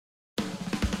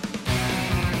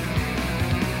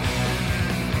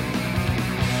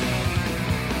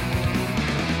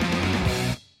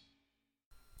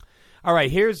All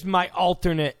right, here's my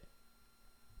alternate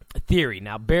theory.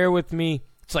 Now, bear with me.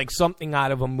 It's like something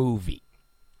out of a movie.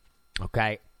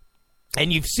 Okay?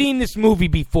 And you've seen this movie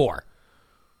before.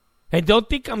 And don't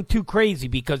think I'm too crazy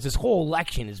because this whole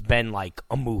election has been like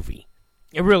a movie.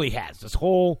 It really has. This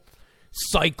whole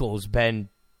cycle has been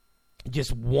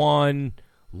just one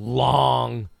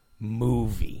long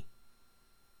movie.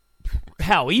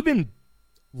 Hell, even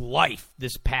life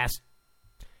this past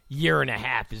year and a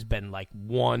half has been like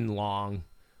one long,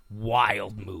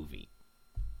 wild movie.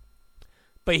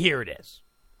 But here it is.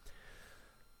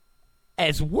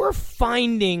 As we're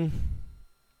finding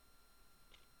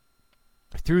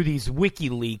through these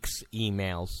WikiLeaks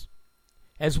emails,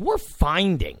 as we're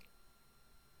finding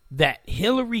that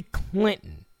Hillary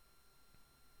Clinton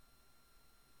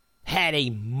had a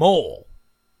mole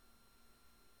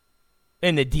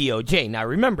in the DOJ. Now,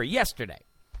 remember, yesterday,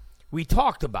 we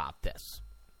talked about this.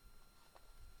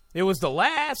 It was the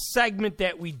last segment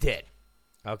that we did,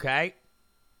 okay?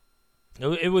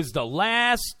 It was the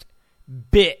last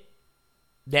bit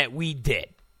that we did.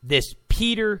 This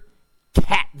Peter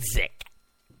Katzik,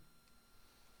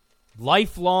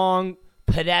 lifelong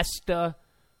Podesta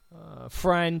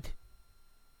friend.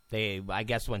 They, I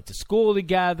guess, went to school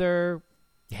together,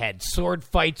 had sword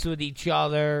fights with each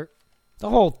other, the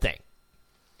whole thing.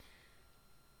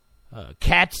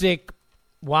 Katzik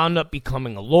wound up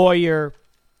becoming a lawyer.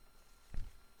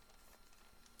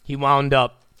 He wound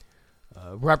up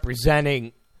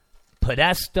representing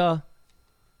Podesta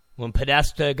when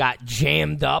Podesta got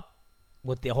jammed up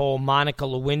with the whole Monica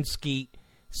Lewinsky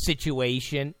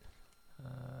situation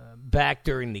back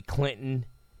during the Clinton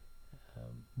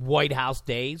White House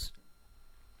days,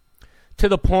 to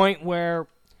the point where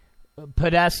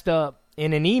Podesta,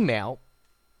 in an email,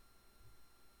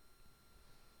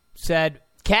 said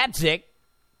Katzik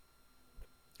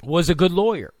was a good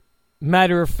lawyer.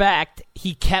 Matter of fact,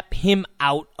 he kept him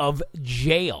out of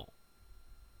jail.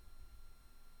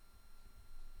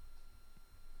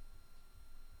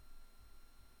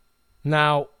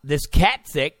 Now, this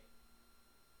Katzik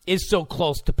is so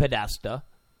close to Podesta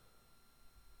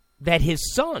that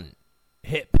his son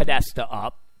hit Podesta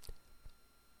up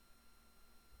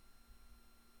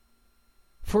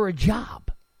for a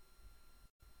job.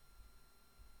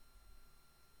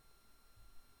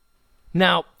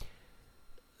 Now,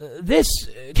 this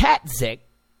Katzik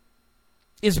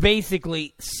is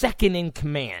basically second in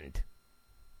command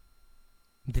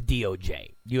to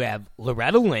DOJ. You have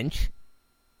Loretta Lynch.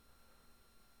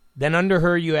 Then under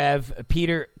her you have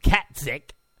Peter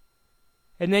Katzik.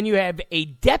 And then you have a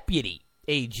deputy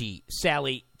AG,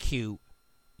 Sally Q.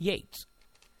 Yates.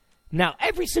 Now,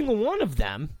 every single one of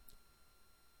them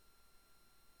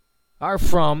are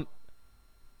from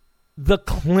the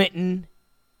Clinton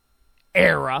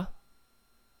era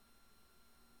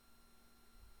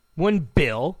when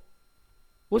Bill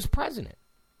was president.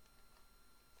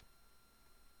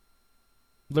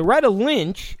 Loretta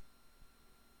Lynch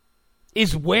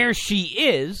is where she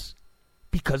is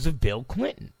because of Bill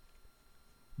Clinton.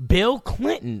 Bill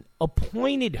Clinton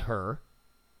appointed her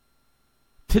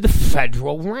to the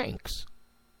federal ranks.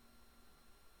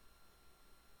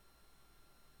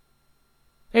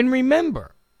 And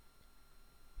remember,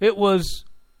 it was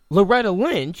Loretta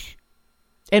Lynch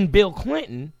and Bill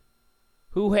Clinton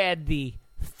who had the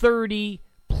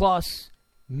 30-plus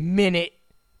minute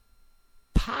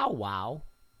powwow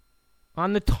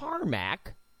on the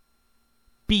tarmac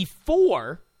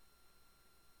before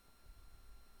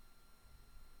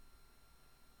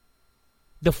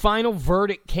the final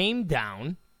verdict came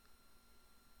down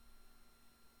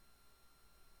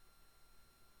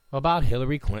about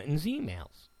Hillary Clinton's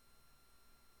emails.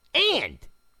 And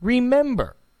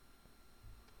remember,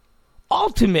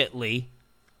 ultimately,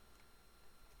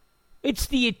 it's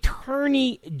the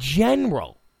Attorney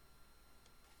General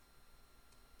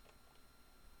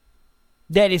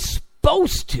that is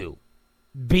supposed to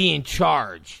be in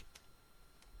charge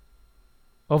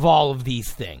of all of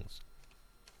these things.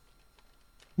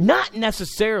 Not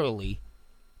necessarily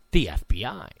the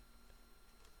FBI.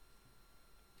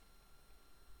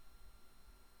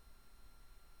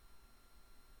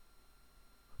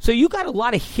 So you got a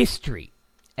lot of history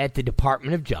at the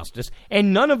Department of Justice,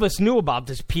 and none of us knew about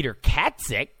this Peter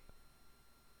Katzik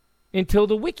until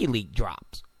the WikiLeaks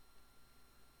drops.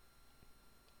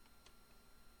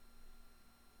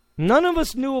 None of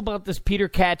us knew about this Peter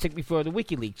Katzik before the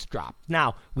WikiLeaks dropped.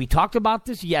 Now, we talked about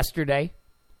this yesterday,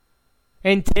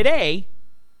 and today,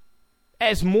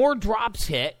 as more drops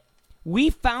hit, we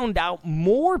found out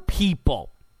more people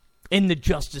in the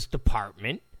Justice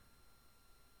Department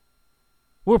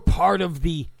were part of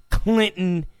the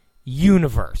Clinton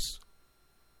universe.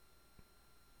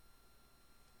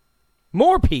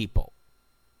 More people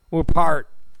were part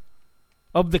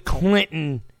of the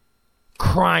Clinton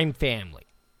crime family.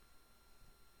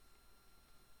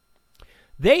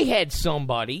 They had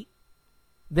somebody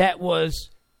that was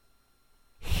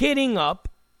hitting up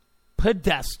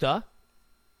Podesta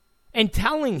and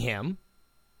telling him,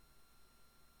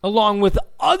 along with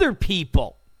other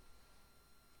people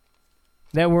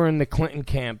that were in the Clinton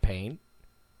campaign,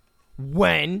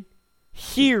 when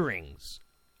hearings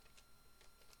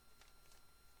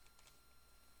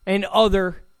and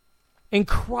other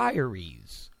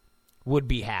inquiries would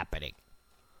be happening.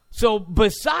 So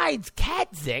besides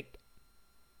Katzik,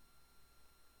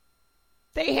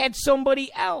 they had somebody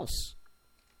else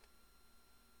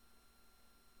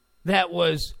that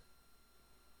was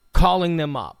calling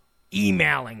them up,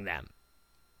 emailing them,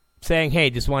 saying, hey,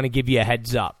 just want to give you a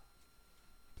heads up.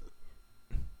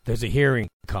 There's a hearing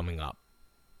coming up.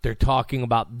 They're talking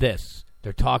about this.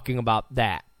 They're talking about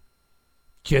that.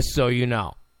 Just so you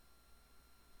know.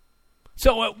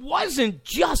 So it wasn't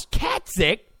just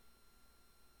Katzik.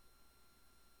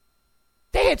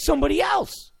 They had somebody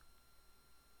else.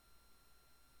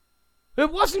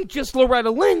 It wasn't just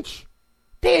Loretta Lynch.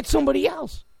 They had somebody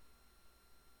else.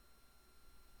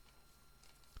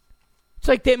 It's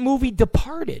like that movie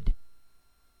Departed. It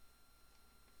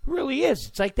really is.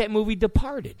 It's like that movie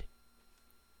Departed,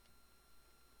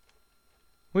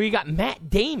 where you got Matt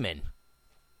Damon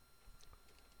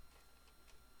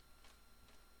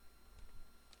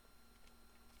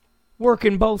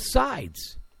working both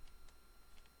sides.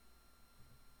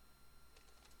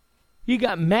 You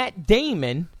got Matt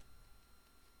Damon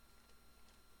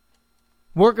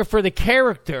working for the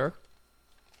character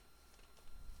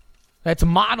that's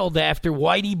modeled after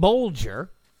Whitey Bulger.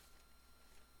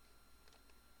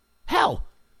 Hell,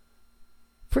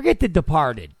 forget The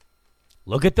Departed.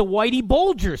 Look at the Whitey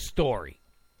Bulger story.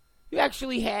 You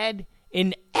actually had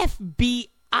an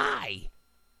FBI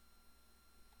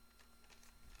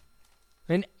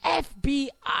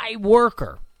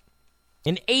worker,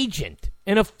 an agent,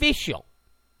 an official,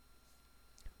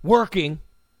 working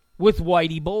with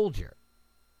Whitey Bulger.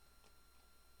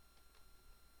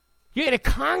 You had a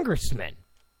congressman,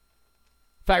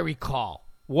 if I recall.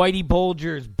 Whitey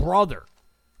Bulger's brother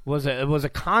was a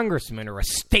congressman or a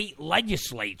state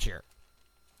legislature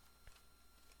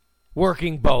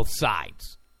working both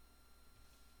sides.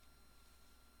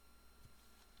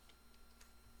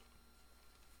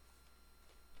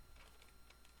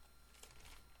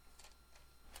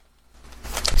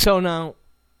 So now,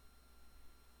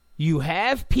 you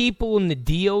have people in the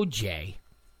DOJ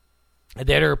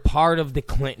that are part of the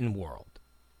Clinton world.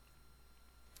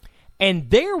 And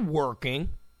they're working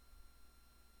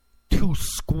to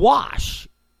squash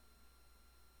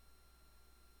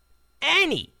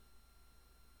any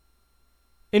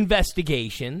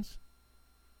investigations,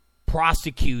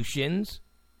 prosecutions,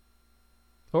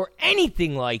 or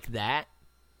anything like that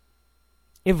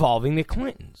involving the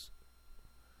Clintons.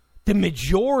 The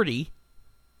majority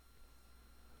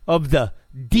of the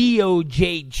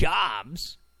DOJ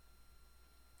jobs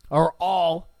are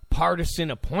all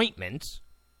partisan appointments.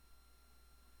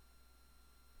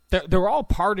 They're all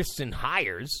partisan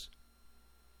hires.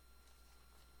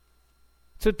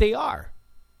 That's what they are.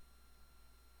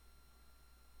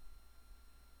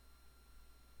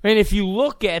 And if you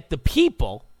look at the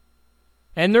people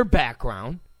and their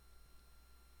background,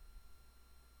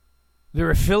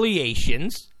 their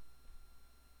affiliations,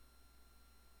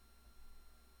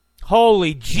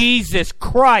 holy Jesus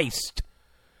Christ.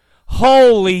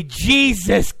 Holy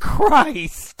Jesus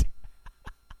Christ.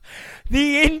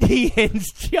 The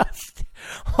Indians just,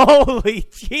 holy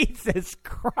Jesus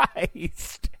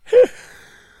Christ.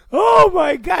 Oh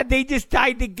my God, they just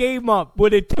tied the game up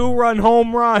with a 2-run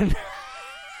home run.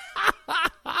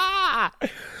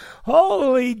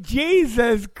 Holy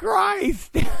Jesus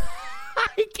Christ.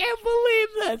 I can't believe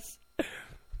this.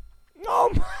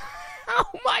 Oh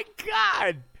my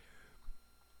God.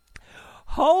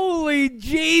 Holy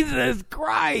Jesus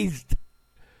Christ.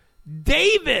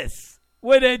 Davis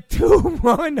with a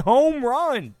 2-run home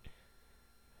run.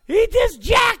 He just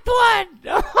jacked one.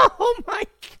 Oh my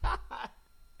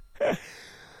God.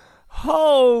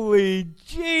 Holy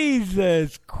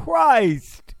Jesus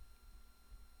Christ.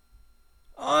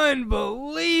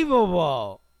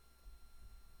 Unbelievable.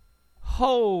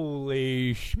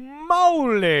 Holy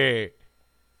schmoly.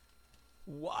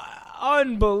 Wow.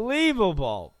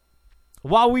 Unbelievable.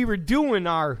 While we were doing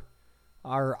our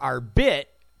bit,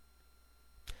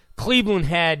 Cleveland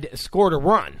had scored a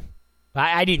run.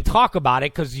 I didn't talk about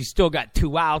it because you still got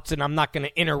 2 outs, and I'm not going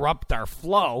to interrupt our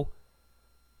flow.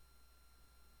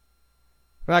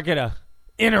 I'm not going to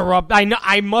interrupt. I know.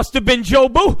 I must have been Joe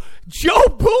Boo. Joe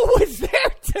Boo was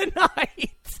there tonight.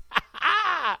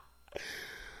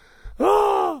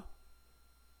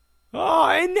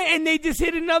 And they just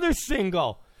hit another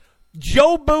single.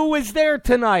 Joe Boo was there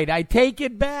tonight. I take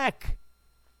it back.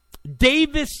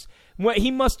 Davis,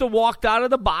 he must have walked out of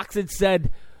the box and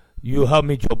said, "You help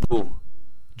me, Joe Boo.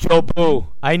 Joe Boo,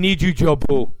 I need you, Joe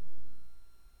Boo."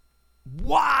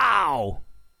 Wow.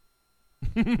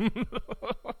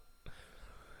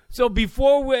 So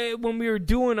before when we were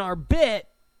doing our bit,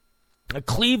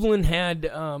 Cleveland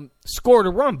had scored a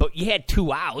run, but you had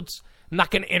 2 outs. I'm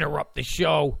not going to interrupt the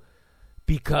show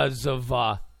because of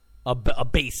a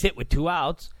base hit with 2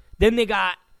 outs. Then they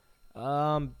got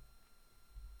a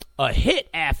hit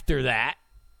after that.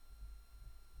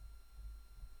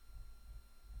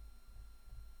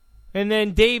 And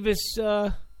then Davis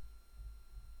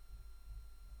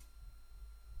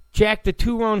jacked a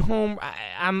 2-run home.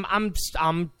 I'm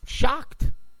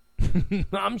shocked.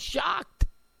 I'm shocked.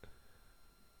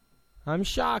 I'm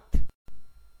shocked.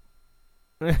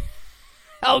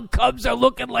 Hell, Cubs are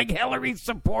looking like Hillary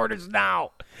supporters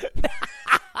now.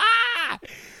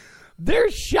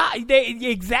 They're shocked.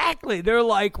 Exactly. They're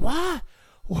like, what?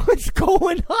 What's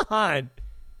going on?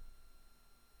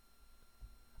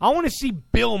 I want to see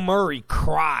Bill Murray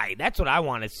cry. That's what I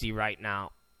want to see right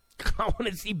now. I want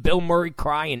to see Bill Murray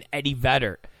cry and Eddie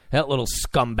Vedder, that little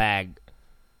scumbag.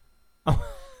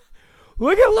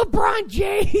 Look at LeBron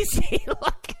James.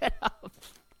 Look at him.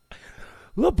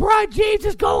 LeBron James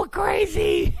is going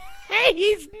crazy. Hey,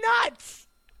 he's nuts.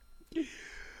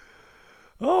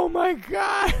 Oh, my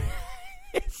God.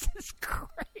 This is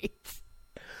great.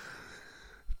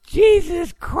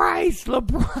 Jesus Christ.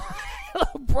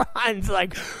 LeBron's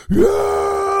like,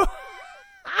 yeah.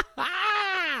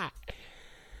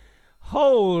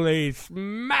 Holy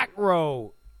smackro.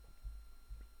 All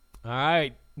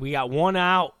right, we got 1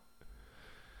 out.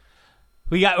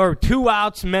 We got 2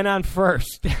 outs, men on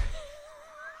first.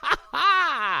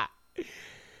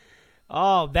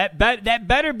 Oh, that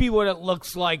better be what it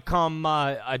looks like come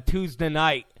a Tuesday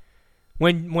night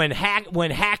when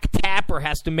Hack Tapper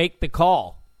has to make the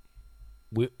call.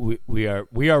 We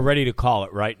are ready to call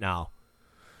it right now.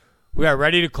 We are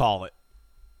ready to call it.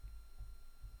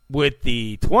 With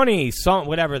the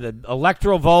the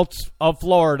electoral votes of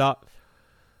Florida,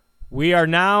 we are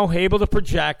now able to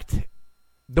project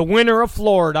the winner of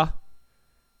Florida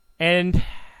and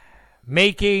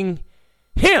making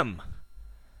him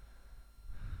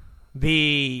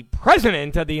the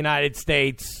president of the United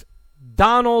States.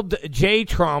 Donald J.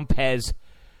 Trump has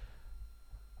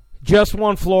just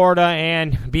won Florida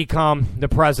and become the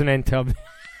president of...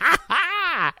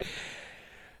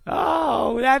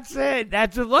 Oh, that's it.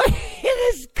 That's it. Look,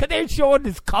 they're showing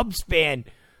this Cubs fan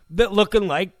that looking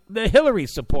like the Hillary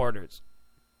supporters.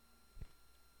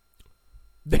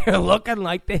 They're looking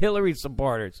like the Hillary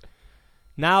supporters.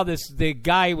 Now the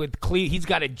guy with he's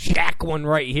got a jack one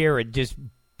right here and just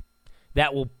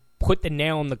that will put the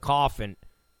nail in the coffin.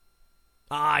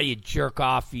 You jerk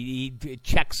off. He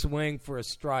check swing for a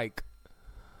strike.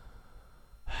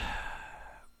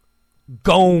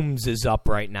 Gomes is up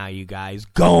right now, you guys.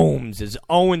 Gomes is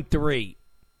 0-3.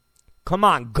 Come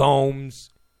on,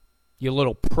 Gomes. You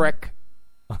little prick.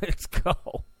 Let's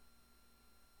go.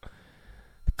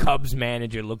 The Cubs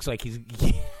manager looks like he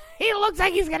looks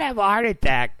like he's gonna have a heart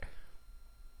attack.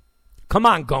 Come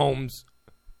on, Gomes.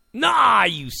 Nah,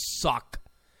 you suck.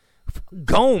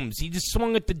 Gomes, he just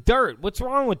swung at the dirt. What's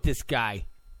wrong with this guy?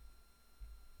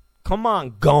 Come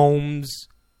on, Gomes.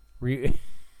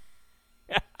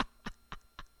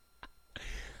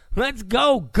 Let's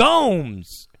go,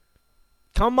 Gomes.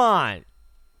 Come on.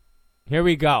 Here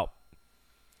we go.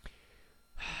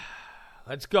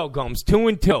 Let's go, Gomes.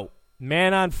 2-2.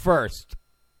 Man on first.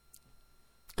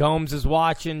 Gomes is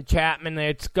watching. Chapman,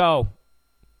 let's go.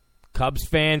 Cubs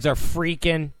fans are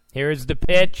freaking. Here's the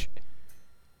pitch.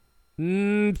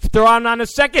 Throw on a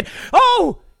second.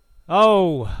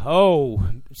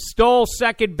 Stole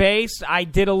second base. I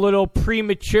did a little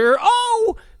premature.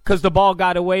 Because the ball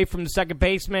got away from the second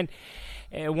baseman.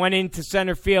 It went into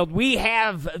center field. We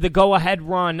have the go-ahead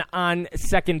run on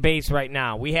second base right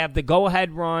now. We have the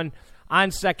go-ahead run on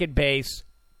second base.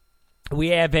 We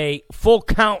have a full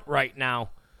count right now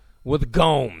with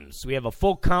Gomes. We have a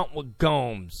full count with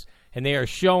Gomes. And they are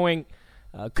showing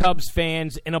Cubs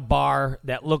fans in a bar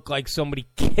that look like somebody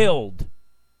killed.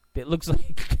 It looks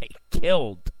like they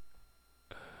killed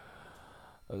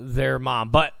their mom.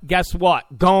 But guess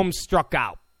what? Gomes struck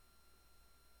out.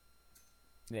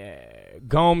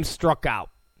 Gomes struck out.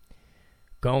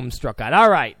 All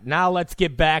right, now let's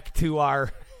get back to our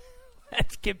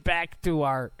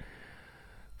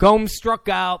Gomes struck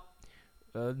out.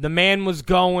 The man was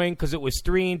going because it was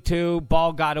 3-2.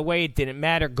 Ball got away. It didn't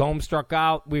matter. Gomes struck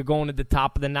out. We were going to the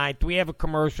top of the ninth. We have a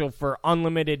commercial for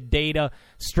unlimited data,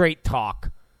 straight talk.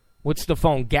 What's the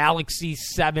phone? Galaxy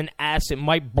 7S. It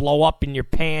might blow up in your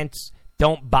pants.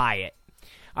 Don't buy it.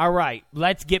 All right,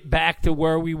 let's get back to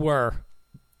where we were.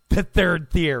 The third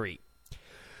theory.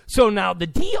 So now the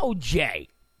DOJ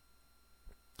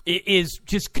is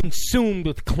just consumed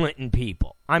with Clinton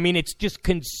people. I mean, it's just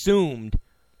consumed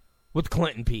with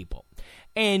Clinton people.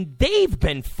 And they've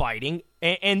been fighting,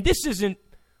 and this isn't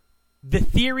the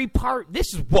theory part.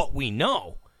 This is what we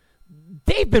know.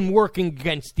 They've been working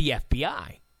against the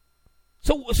FBI.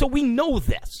 So we know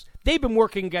this. They've been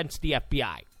working against the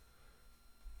FBI.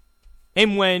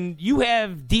 And when you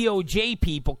have DOJ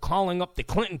people calling up the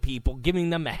Clinton people, giving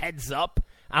them a heads up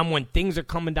on when things are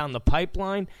coming down the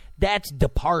pipeline, that's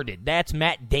departed. That's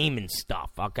Matt Damon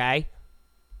stuff, okay?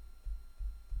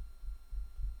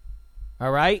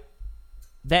 All right?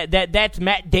 That's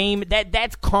Matt Damon.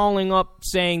 That's calling up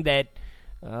saying that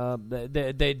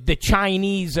the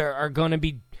Chinese are going to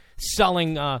be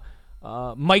selling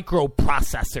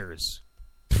microprocessors.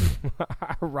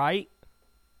 All right?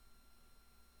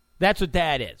 That's what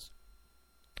that is.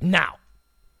 Now,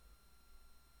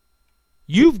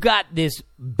 you've got this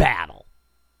battle.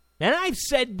 And I've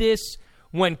said this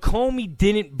when Comey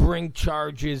didn't bring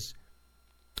charges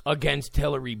against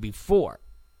Hillary before.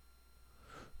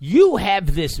 You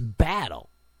have this battle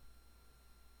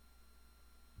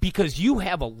because you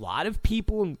have a lot of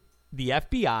people in the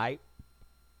FBI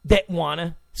that want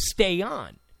to stay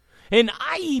on. And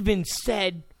I even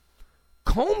said,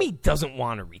 Comey doesn't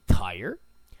want to retire.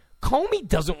 Comey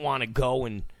doesn't want to go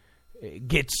and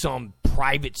get some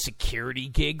private security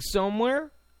gig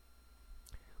somewhere.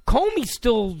 Comey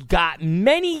still got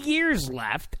many years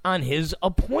left on his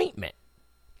appointment.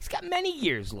 He's got many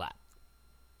years left.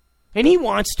 And he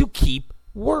wants to keep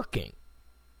working.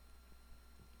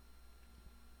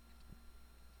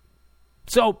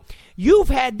 So you've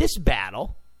had this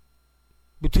battle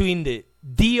between the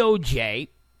DOJ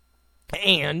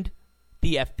and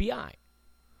the FBI.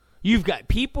 You've got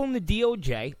people in the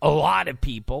DOJ, a lot of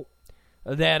people,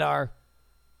 that are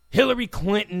Hillary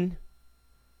Clinton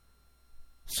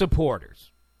supporters.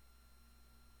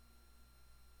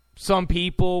 Some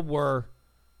people were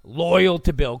loyal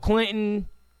to Bill Clinton.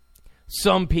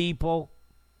 Some people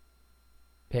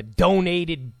have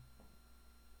donated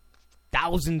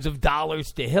thousands of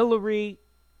dollars to Hillary.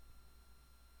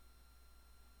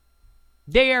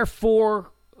 They are for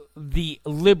the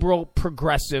liberal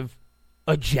progressive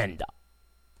agenda.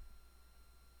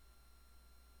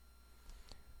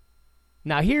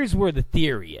 Now, here's where the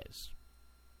theory is.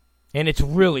 And it's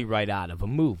really right out of a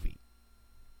movie.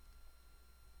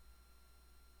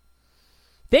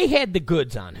 They had the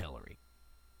goods on Hillary.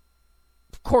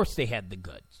 Of course they had the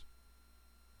goods.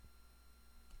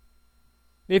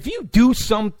 If you do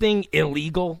something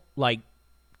illegal, like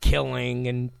killing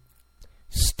and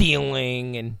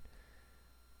stealing and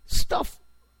stuff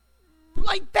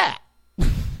like that,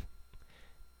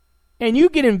 and you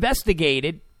get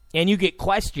investigated and you get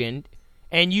questioned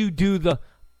and you do the,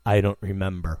 I don't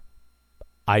remember.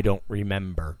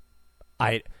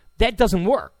 That doesn't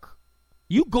work.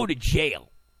 You go to jail.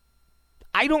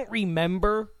 I don't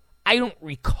remember. I don't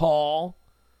recall.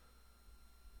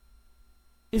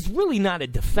 Is really not a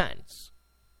defense.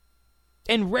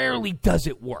 And rarely does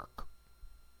it work.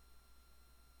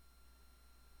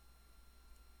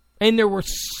 And there were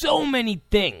so many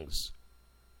things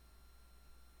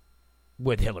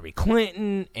with Hillary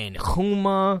Clinton and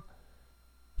Huma,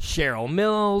 Cheryl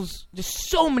Mills, just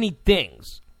so many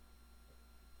things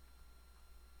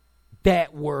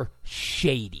that were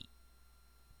shady.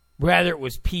 Whether it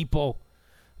was people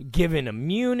given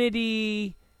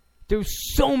immunity,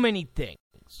 there's so many things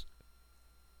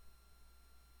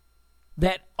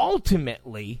that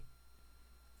ultimately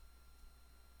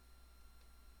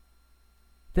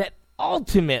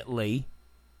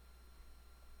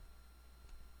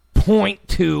point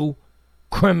to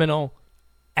criminal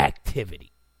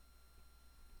activity.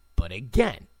 But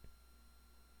again,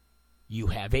 you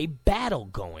have a battle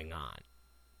going on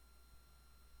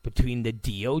between the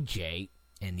DOJ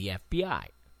and the FBI.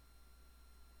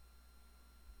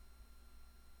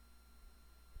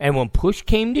 And when push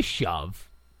came to shove,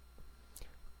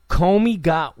 Comey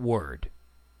got word.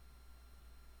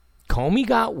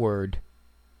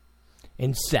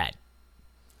 And said,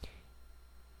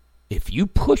 if you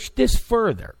push this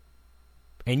further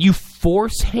and you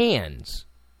force hands,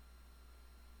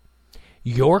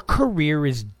 your career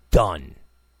is done.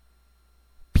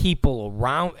 People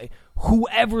around,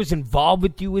 whoever's involved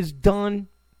with you is done.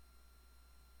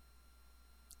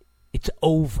 It's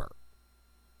over.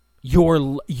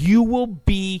 You will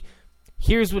be...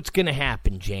 Here's what's going to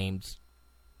happen, James.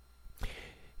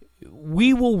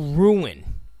 We will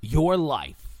ruin your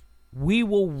life. We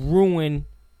will ruin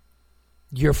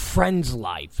your friend's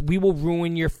life. We will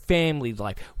ruin your family's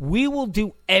life. We will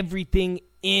do everything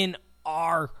in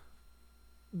our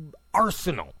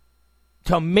arsenal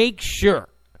to make sure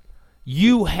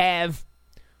you have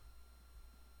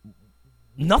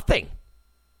nothing.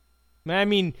 I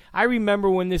mean, I remember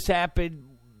when this happened,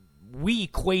 we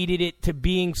equated it to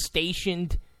being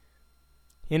stationed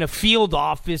in a field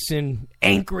office in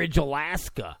Anchorage,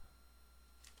 Alaska.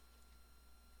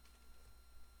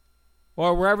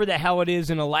 Or wherever the hell it is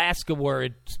in Alaska where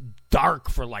it's dark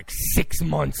for like 6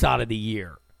 months out of the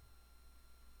year.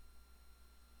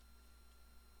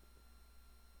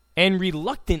 And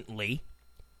reluctantly,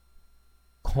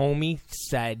 Comey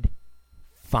said,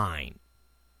 fine.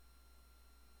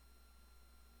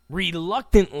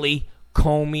 Reluctantly,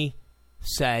 Comey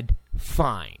said,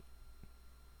 fine.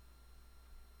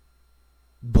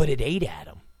 But it ate at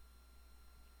him.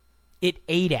 It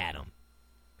ate at him.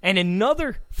 And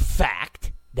another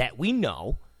fact that we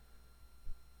know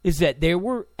is that there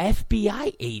were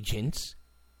FBI agents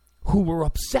who were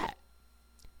upset.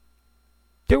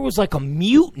 There was like a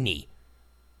mutiny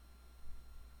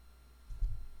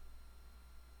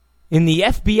in the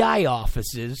FBI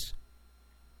offices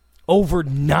over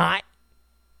not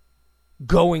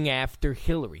going after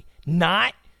Hillary,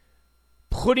 not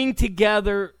putting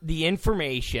together the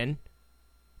information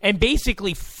and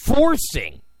basically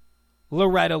forcing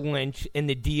Loretta Lynch and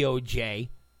the DOJ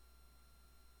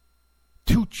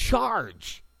to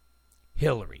charge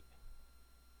Hillary.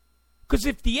 Because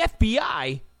if the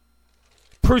FBI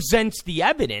presents the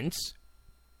evidence,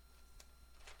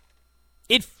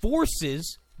 it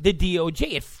forces the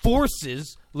DOJ, it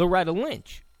forces Loretta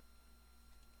Lynch.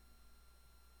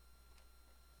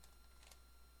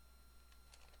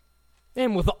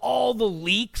 And with all the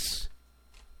leaks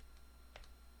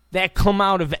that come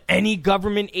out of any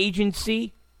government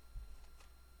agency,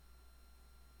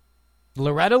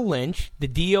 Loretta Lynch, the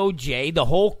DOJ, the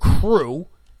whole crew,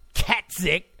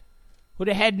 Katzik, would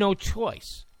have had no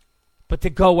choice but to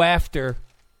go after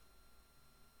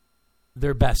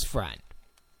their best friend.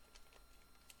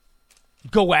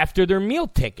 Go after their meal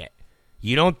ticket.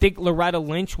 You don't think Loretta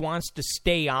Lynch wants to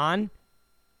stay on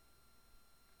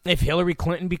if Hillary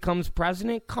Clinton becomes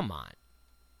president? Come on.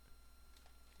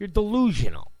 You're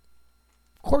delusional.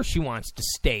 Of course she wants to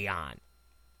stay on.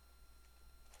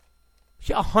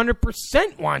 She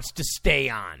 100% wants to stay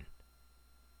on.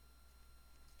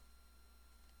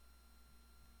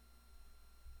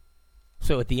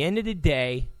 So at the end of the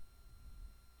day,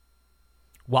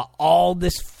 while all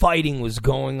this fighting was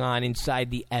going on inside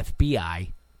the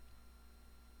FBI,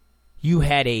 you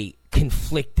had a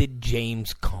conflicted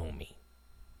James Comey.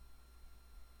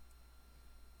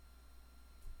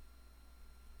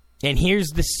 And here's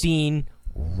the scene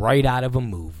right out of a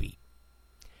movie.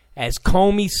 As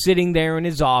Comey's sitting there in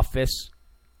his office,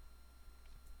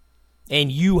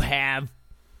 and you have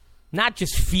not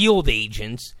just field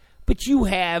agents, but you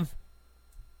have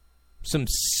some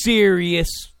serious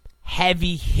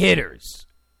heavy hitters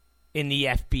in the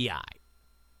FBI.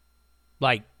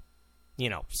 Like,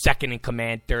 second in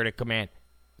command, third in command.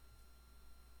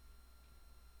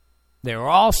 They're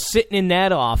all sitting in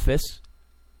that office.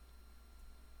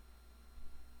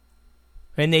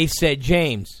 And they said,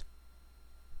 James,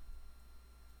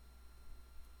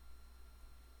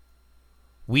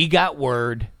 we got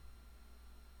word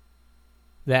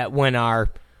that when our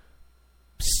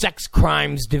sex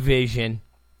crimes division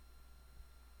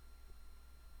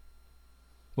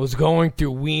was going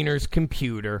through Wiener's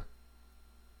computer,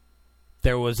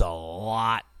 there was a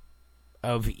lot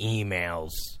of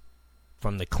emails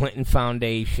from the Clinton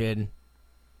Foundation,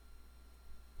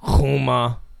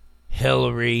 Huma,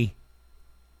 Hillary,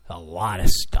 a lot of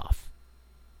stuff.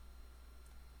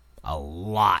 A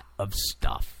lot of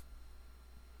stuff.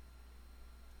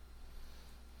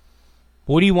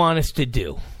 What do you want us to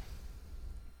do?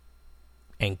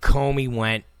 And Comey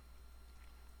went,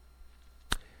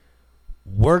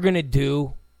 we're going to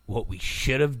do what we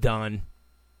should have done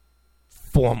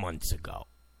 4 months ago.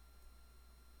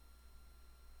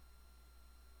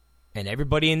 And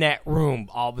everybody in that room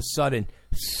all of a sudden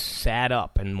sat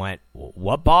up and went,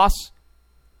 what, boss?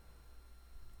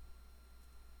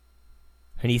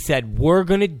 And he said, we're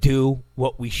going to do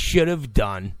what we should have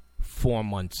done 4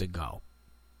 months ago.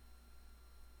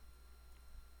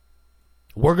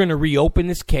 We're going to reopen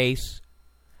this case,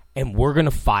 and we're going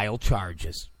to file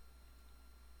charges.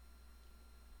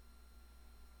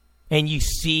 And you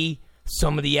see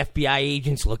Some of the FBI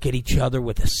agents look at each other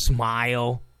with a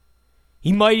smile.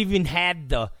 He might even had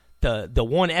the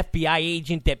one FBI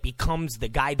agent that becomes the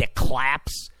guy that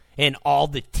claps in all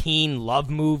the teen love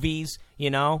movies, you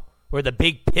know, where the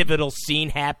big pivotal scene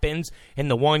happens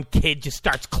and the one kid just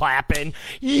starts clapping.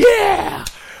 Yeah!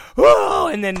 Oh!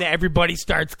 And then everybody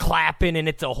starts clapping and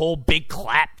it's a whole big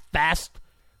clap fest.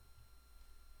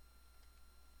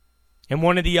 And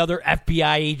one of the other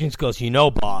FBI agents goes, you know,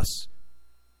 boss,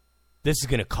 this is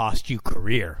going to cost you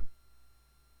career.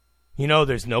 You know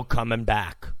there's no coming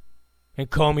back. And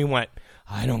Comey went,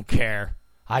 I don't care.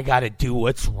 I got to do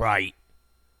what's right.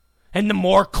 And the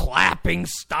more clapping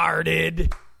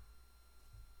started.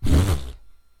 It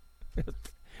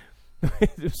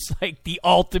was like the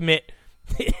ultimate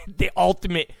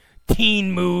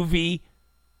teen movie.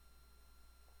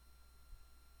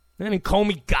 And then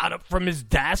Comey got up from his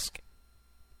desk,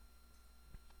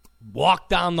 walked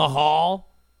down the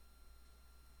hall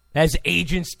as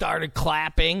agents started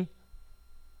clapping.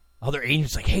 Other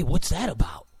agents like, hey, what's that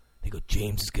about? They go,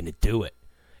 James is going to do it.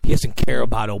 He doesn't care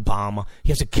about Obama. He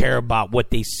doesn't care about what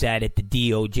they said at the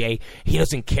DOJ. He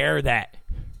doesn't care that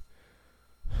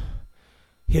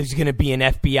he's going to be an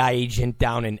FBI agent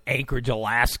down in Anchorage,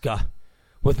 Alaska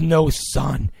with no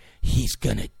son. He's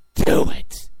going to do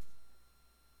it.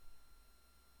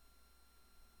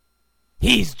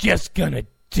 He's just going to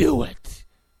do it.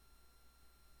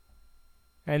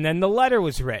 And then the letter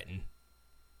was written.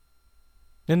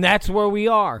 And that's where we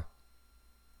are.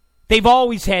 They've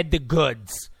always had the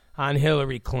goods on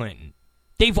Hillary Clinton.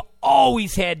 They've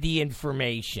always had the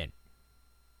information.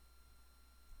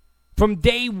 From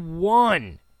day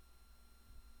one,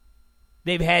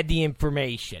 they've had the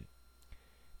information.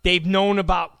 They've known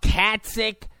about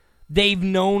Katzik. They've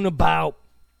known about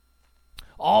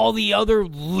all the other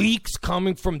leaks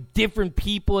coming from different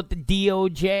people at the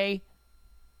DOJ.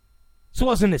 This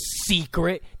wasn't a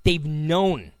secret. They've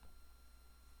known.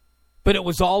 But it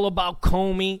was all about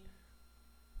Comey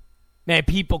and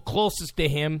people closest to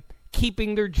him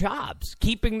keeping their jobs,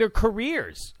 keeping their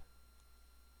careers.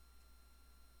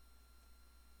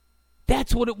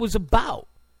 That's what it was about.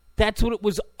 That's what it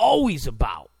was always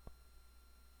about.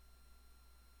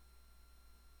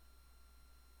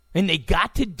 And they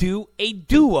got to do a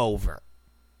do-over.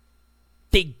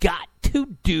 They got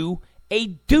to do a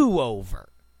do-over.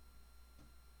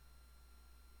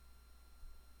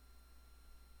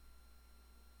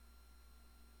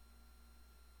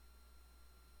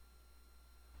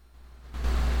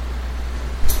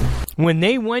 When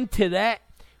they went to that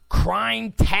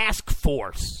crime task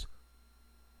force,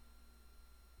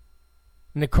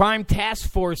 and the crime task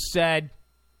force said,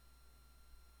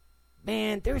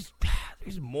 man, there's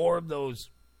more of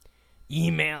those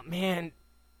email, man.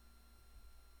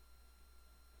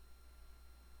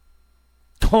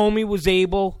 Comey was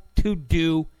able to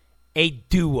do a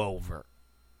do-over.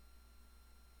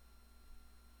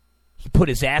 He put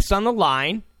his ass on the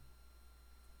line.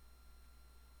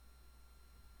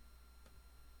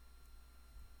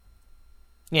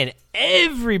 And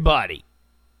everybody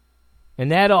in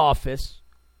that office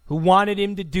who wanted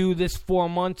him to do this 4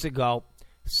 months ago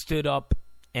stood up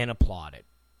and applauded.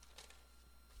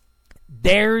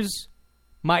 There's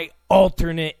my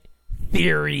alternate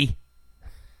theory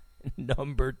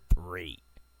number 3.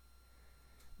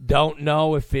 Don't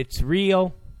know if it's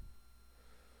real.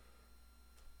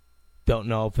 Don't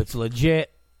know if it's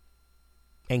legit.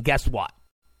 And guess what?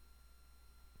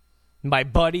 My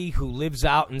buddy who lives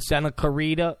out in Santa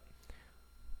Clarita,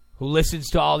 who listens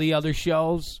to all the other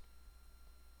shows,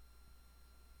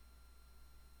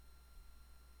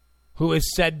 who has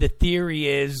said the theory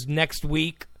is next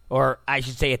week, or I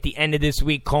should say at the end of this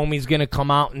week, Comey's going to come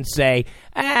out and say,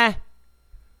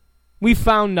 we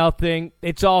found nothing.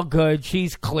 It's all good.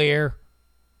 She's clear.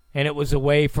 And it was a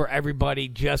way for everybody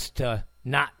just to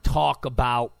not talk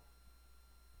about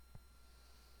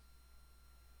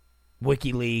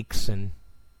WikiLeaks and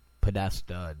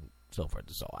Podesta and so forth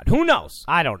and so on. Who knows?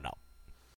 I don't know.